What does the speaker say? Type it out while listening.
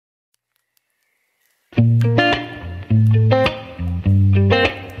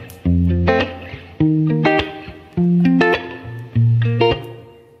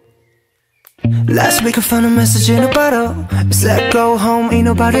we could find a message in a bottle. It said go home, ain't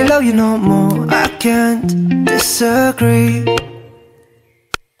nobody love you no more. I can't disagree.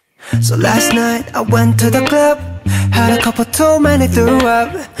 So last night I went to the club, had a couple too many, threw up.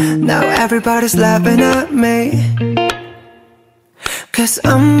 Now everybody's laughing at me, 'cause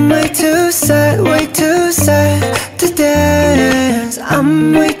I'm way too sad to dance.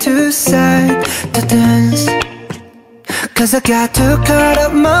 I'm way too sad to dance. 'Cause I got too caught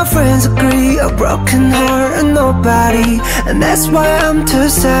up, my friends agree. A broken heart and nobody, and that's why I'm too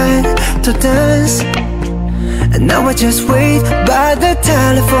sad to dance. And now I just wait by the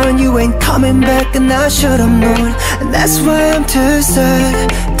telephone. You ain't coming back and I should've known, and that's why I'm too sad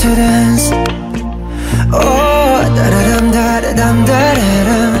to dance. Oh, da-da-dum, da-da-dum,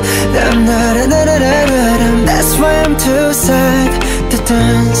 da-da-dum, dum, da-da-da-da-da-dum. That's why I'm too sad to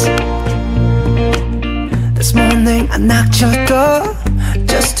dance. This morning I knocked your door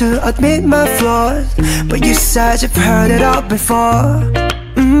just to admit my flaws, but you said you've heard it all before.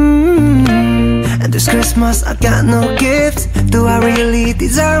 And this Christmas I got no gifts. Do I really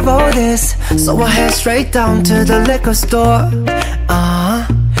deserve all this? So I head straight down to the liquor store.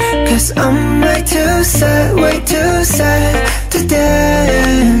 'Cause I'm way too sad to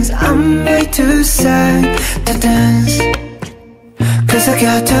dance. I'm way too sad to dance. 'Cause I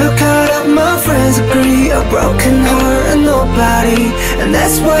got too caught up, my friends agree. A broken heart and nobody, and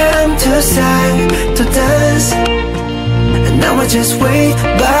that's why I'm too sad to dance. And now I just wait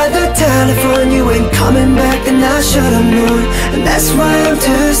by the telephone. You ain't coming back and I should've known, and that's why I'm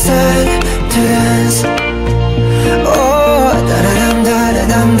too sad to dance. Oh, da-da-dum,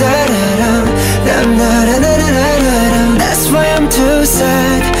 da-da-dum, da-da-dum, dum, da-da-da-da-da-dum. That's why I'm too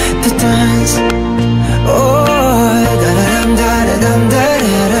sad to dance. Oh, da-da-dum, da-da-dum,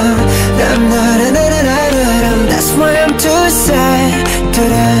 da-da-dum, dum, da-da-da-da-da-dum. That's why I'm too sad to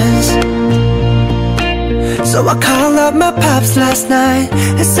dance. So I called up my pops last night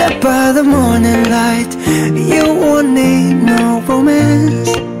and said by the morning light, you won't need no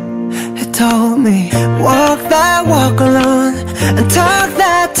romance. He told me, walk that walk alone and talk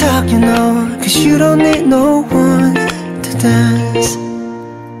that talk, you know, 'cause you don't need no one to dance.